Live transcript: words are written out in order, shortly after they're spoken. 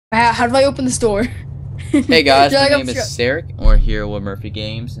How do I open this door? Hey guys, my name is Sarek. We're here with Murphy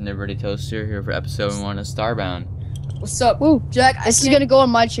Games and Liberty Toaster here for episode 1 of Starbound. What's up? Woo, Jack, this is gonna go on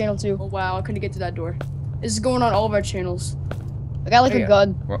my channel too. Oh wow, I couldn't get to that door. This is going on all of our channels. I got like a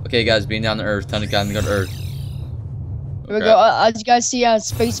gun. Okay guys, being down to Earth, time to go to Earth. Here we go. As you guys see,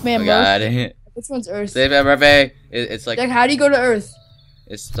 Spaceman Murphy. Which one's Earth? Save it, Murphy. It's like. Jack, how do you go to Earth?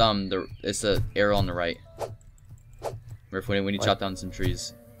 It's the arrow on the right. Murphy, when you chop down some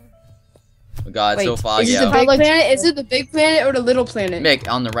trees. Oh god, it's so foggy Is out. it the big planet? Is it the big planet or the little planet? Mick,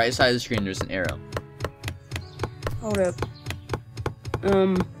 on the right side of the screen, there's an arrow. Hold up.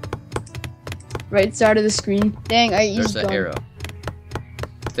 Right side of the screen. Dang, There's an arrow.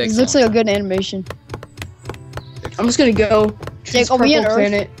 This looks like a good animation. I'm just gonna go. Jake, purple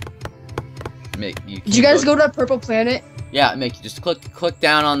planet. Mick, did you guys go to that purple planet? Yeah, Mick, you just click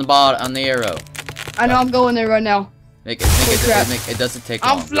down on the bottom on the arrow. I know, I'm going there right now. Mick, it doesn't take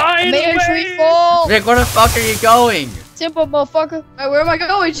long. I'm flying away! Tree fall! Mick, where the fuck are you going? Simple, motherfucker. Wait, where am I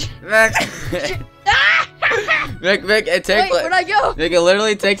going? Mick, Mick, it takes. Wait, where'd I go? Mick, it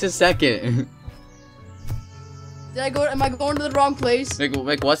literally takes a second. Did I go? Am I going to the wrong place?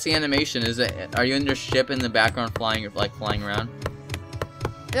 Mick, what's the animation? Are you in your ship in the background flying around?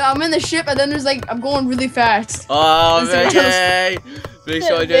 Yeah, I'm in the ship, and then there's like I'm going really fast. Oh, Mick, Mick's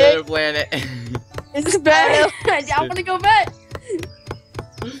going to another planet. Is this bad? I want to go back.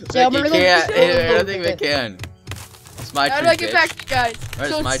 Yeah, Mick, you can't. I don't think we can. It's my tree. How do I get back, guys?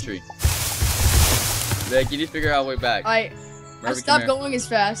 Where's my tree? Mick, you need to figure out a way back. I stopped going as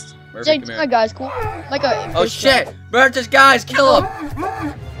fast. Murphy, Jake, my guys, cool. Like a. Oh shit! Murder's guys, kill him!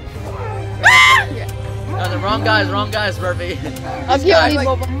 No, the wrong guys, Murphy. I'm killing these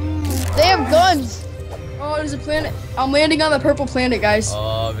motherfuckers. They have guns. Oh, there's a planet. I'm landing on the purple planet, guys.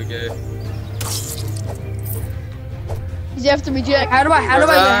 Oh, okay. He's after me, Jack. How do I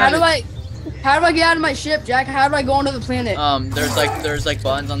get out of my ship, Jack? How do I go onto the planet? There's like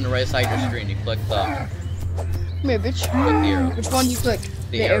buttons on the right side of your screen. You click the. Come here, bitch. Click the arrow. Which one do you click?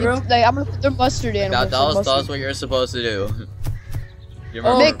 The arrow. Like, I'm gonna put their mustard in. That's what you're supposed to do. You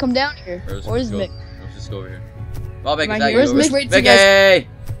Oh, Mick, come down here. Where's Mick? Let's just go over here. Oh, Mick, Where's Mick? Mickey!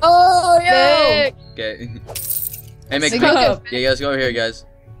 Oh, yo! Okay. Hey, Mick, up. yeah, let's go over here, guys.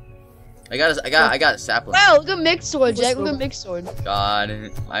 I got a sapling. Wow, look at Mick's sword, Jack. Look at Mick's sword.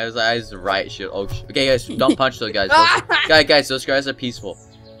 God, I was the right shit. Oh, okay, guys, don't punch those guys. Guys, those guys are peaceful.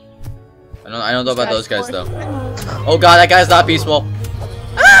 I don't know about those guys though. Oh God, that guy's not peaceful.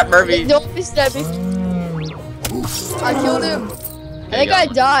 Ah, Murphy. Don't be stabbing. I killed him. That guy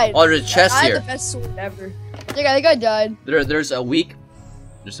died. Oh, there's a chest I here. had the best sword ever. That guy died. There's a weak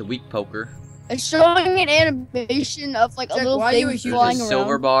poker. It's showing an animation of like a Jack, little thing flying There's a around.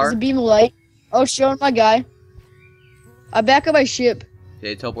 silver bar. There's a beam of light. Oh, showing my guy. I back up my ship.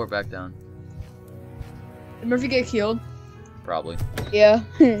 Okay, teleport back down. Did Murphy get killed? Probably. Yeah.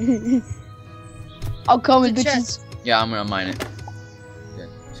 I'll come with bitches. Yeah, I'm gonna mine it. Okay,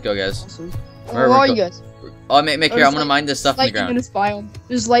 let's go, guys. Awesome. Where are you guys? Oh, make here. I'm gonna mine this stuff in the ground. In this biome.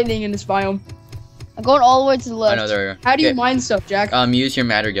 There's lightning in this biome. I'm going all the way to the left. I know, there we go. How do you mine stuff, Jack? Use your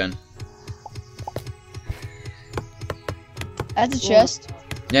matter gun. That's a chest.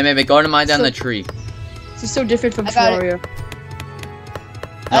 Yeah, maybe go to mine down the tree. This is so different from I got it.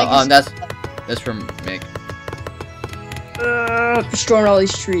 Terraria. No, that's from Mick. Destroying all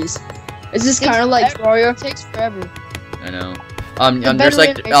these trees. Is this kind of like Terraria? It takes forever. I know. There's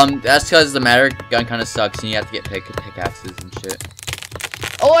like that's because the matter gun kind of sucks and you have to get pickaxes and shit.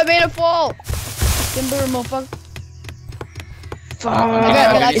 Oh, I made a fall. Timber, motherfucker. Fuck.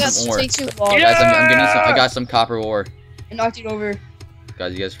 I got some ore. take too long. Guys, I'm getting some. I got some copper ore. I knocked it over.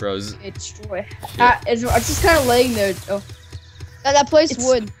 Guys, you guys froze. Okay, destroy. It's just kind of laying there. Oh. That place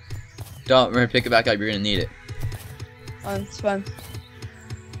wood. Don't remember, pick it back up. You're gonna need it. It's fine.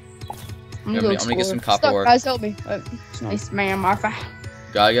 I'm gonna get some copper ore. Guys, help me. Nice man, Martha.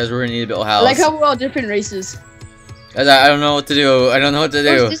 God, guys, we're gonna need to build a house. I like how we're all different races. Guys, I don't know what to do. I don't know what to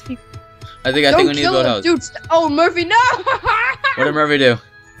do. I think we need to build a house. Dude, oh, Murphy, no! What did Murphy do?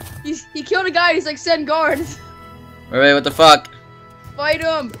 He killed a guy. He's like, send guards. Murphy, what the fuck? Fight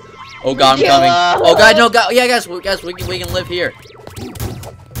him. Oh God, I'm coming. Oh God, no, God. Yeah, guys, we can live here.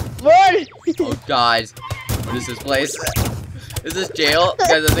 Run! Oh guys, what is this place? Is this jail?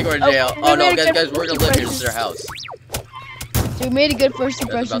 Guys, I think we're in jail. Oh no, guys, we're gonna live here. This is our house. Dude, we made a good first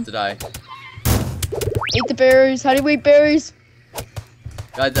impression. Guys, about to die. Eat the berries. How do we eat berries?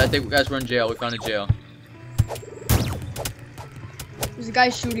 Guys, I think we're in jail. We found a jail. There's a guy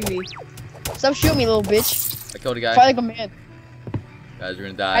shooting me. Stop shooting me, little bitch. I killed a guy. Fight like a man. Guys, we're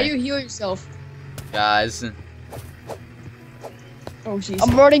gonna die. How do you heal yourself? Guys. Oh, Oh jeez.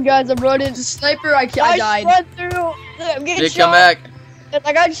 I'm running, guys. I'm running. It's a sniper. I died. Run through. I'm getting Nick, shot. come back.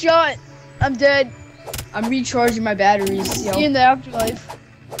 I got shot. I'm dead. I'm recharging my batteries. See Yo. you in the afterlife.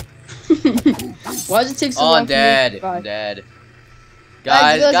 Why does it take so Oh, long? I'm dead. For me I'm to dead.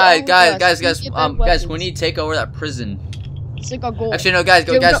 Guys, Guys, we guys, we need to take over that prison. It's like a goal. Actually, no, guys,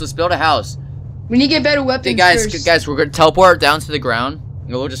 Yeah, let's build a house. We need to get better weapons. Okay, guys, first. we're gonna teleport down to the ground.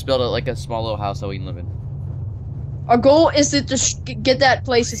 And we'll just build like a small little house that we can live in. Our goal is to just get that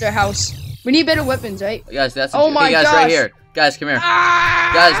place as our house. We need better weapons, right? Guys, that's Oh my guys, gosh. right here. Guys, come here.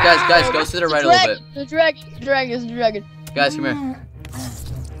 Guys, go to the right a little bit. The dragon. Guys, come here.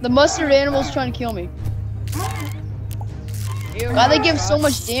 The mustard animal's trying to kill me. Why they give so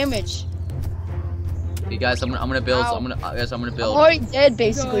much damage? Okay, guys, I'm gonna build. Ow. I'm gonna I'm build. already dead,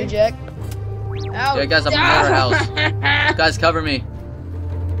 basically, Jack. Ow. Yeah, guys, I'm gonna build our house. Guys, cover me.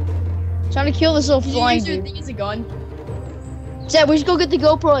 Trying to kill this little flying Use your dude. thing as a gun. Jack, we should go get the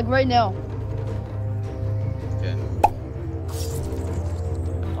GoPro like right now. Okay.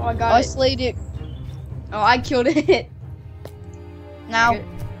 Oh, I got I it. slayed it. Oh, I killed it. Now.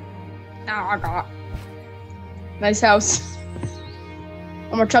 Now I got it. Nice house.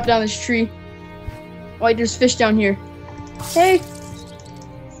 I'm gonna chop down this tree. Wait, there's fish down here. Hey.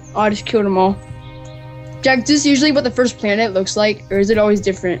 Oh, I just killed them all. Jack, is this usually what the first planet looks like, or is it always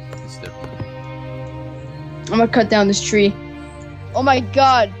different? It's different. I'm gonna cut down this tree. Oh my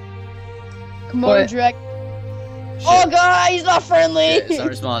god. Komodo What? dragon. Shit. Oh god, he's not friendly. Okay, start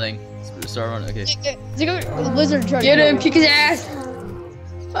responding. Start running. Okay. Is it a lizard trying Get to him, kill kick his ass.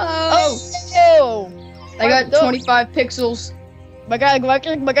 Oh, Oh! I got no. 25 pixels. My guy's like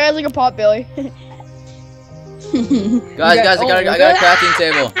a potbelly. Guys, I got a crafting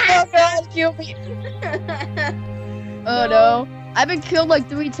table. Oh god, kill me. Oh no. I've been killed like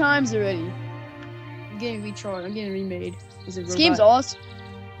 3 times already. I'm getting recharged. I'm getting remade. This game's awesome.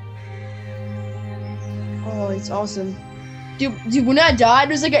 Oh, it's awesome. Dude, when I died,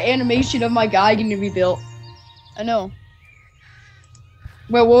 there's like an animation of my guy getting rebuilt. I know.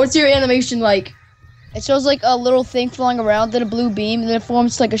 Well, what's your animation like? It shows like a little thing flying around, then a blue beam, and then it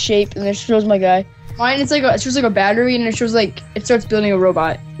forms like a shape, and then it shows my guy. Mine, it shows like a battery, and it shows like it starts building a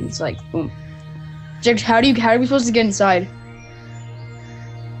robot. And it's like boom. Jack, how are we supposed to get inside?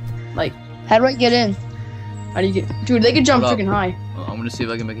 Like, How do I get in? how do you get? Dude, they can jump Hold up. freaking high. I'm gonna see if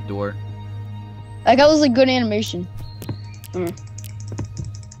I can make a door. I got this like good animation.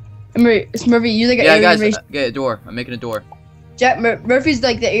 Murphy, you like an Yeah, alien guys, race. get a door. I'm making a door. Jack, Murphy's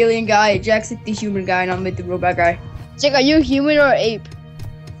like the alien guy. Jack's like the human guy, and I'm like the robot guy. Jack, are you a human or an ape?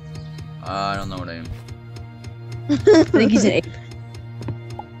 I don't know what I am. I think he's an ape.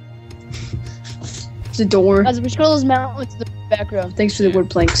 It's a door. Guys, we should call those mountains to the background. Thanks for the wood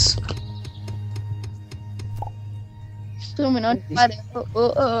planks. Zooming on.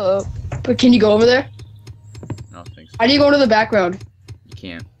 But can you go over there? No, thanks. How do you go into the background? You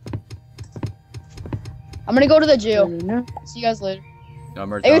can't. I'm gonna go to the jail. No, See you guys later. No,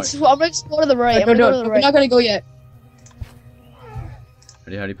 I'm I'm gonna explore to the right. I'm no, gonna go to no, the we're right. not gonna go yet.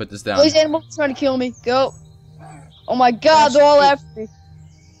 How do you put this All down? these animals are trying to kill me. Go. Oh my god, they're all after me.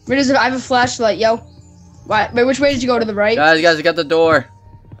 I have a flashlight, yo. Wait, which way did you go? To the right? Guys, I got the door.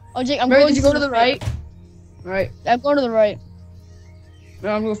 Oh, Jake, I'm Murray, going did you go to the right? Alright. I'm going to the right.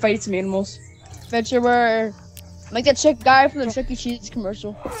 Now I'm gonna fight some animals. Adventurer. Like that chick guy from the Chuck E. Cheese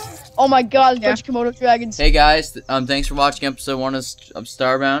commercial. Oh my god, there's a bunch of Komodo dragons. Hey guys, thanks for watching episode 1 of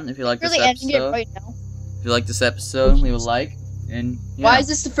Starbound. If you like this Really ending it episode, right now. if you like this episode, leave a like and yeah, Why is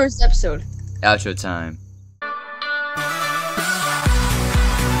this the first episode? outro time.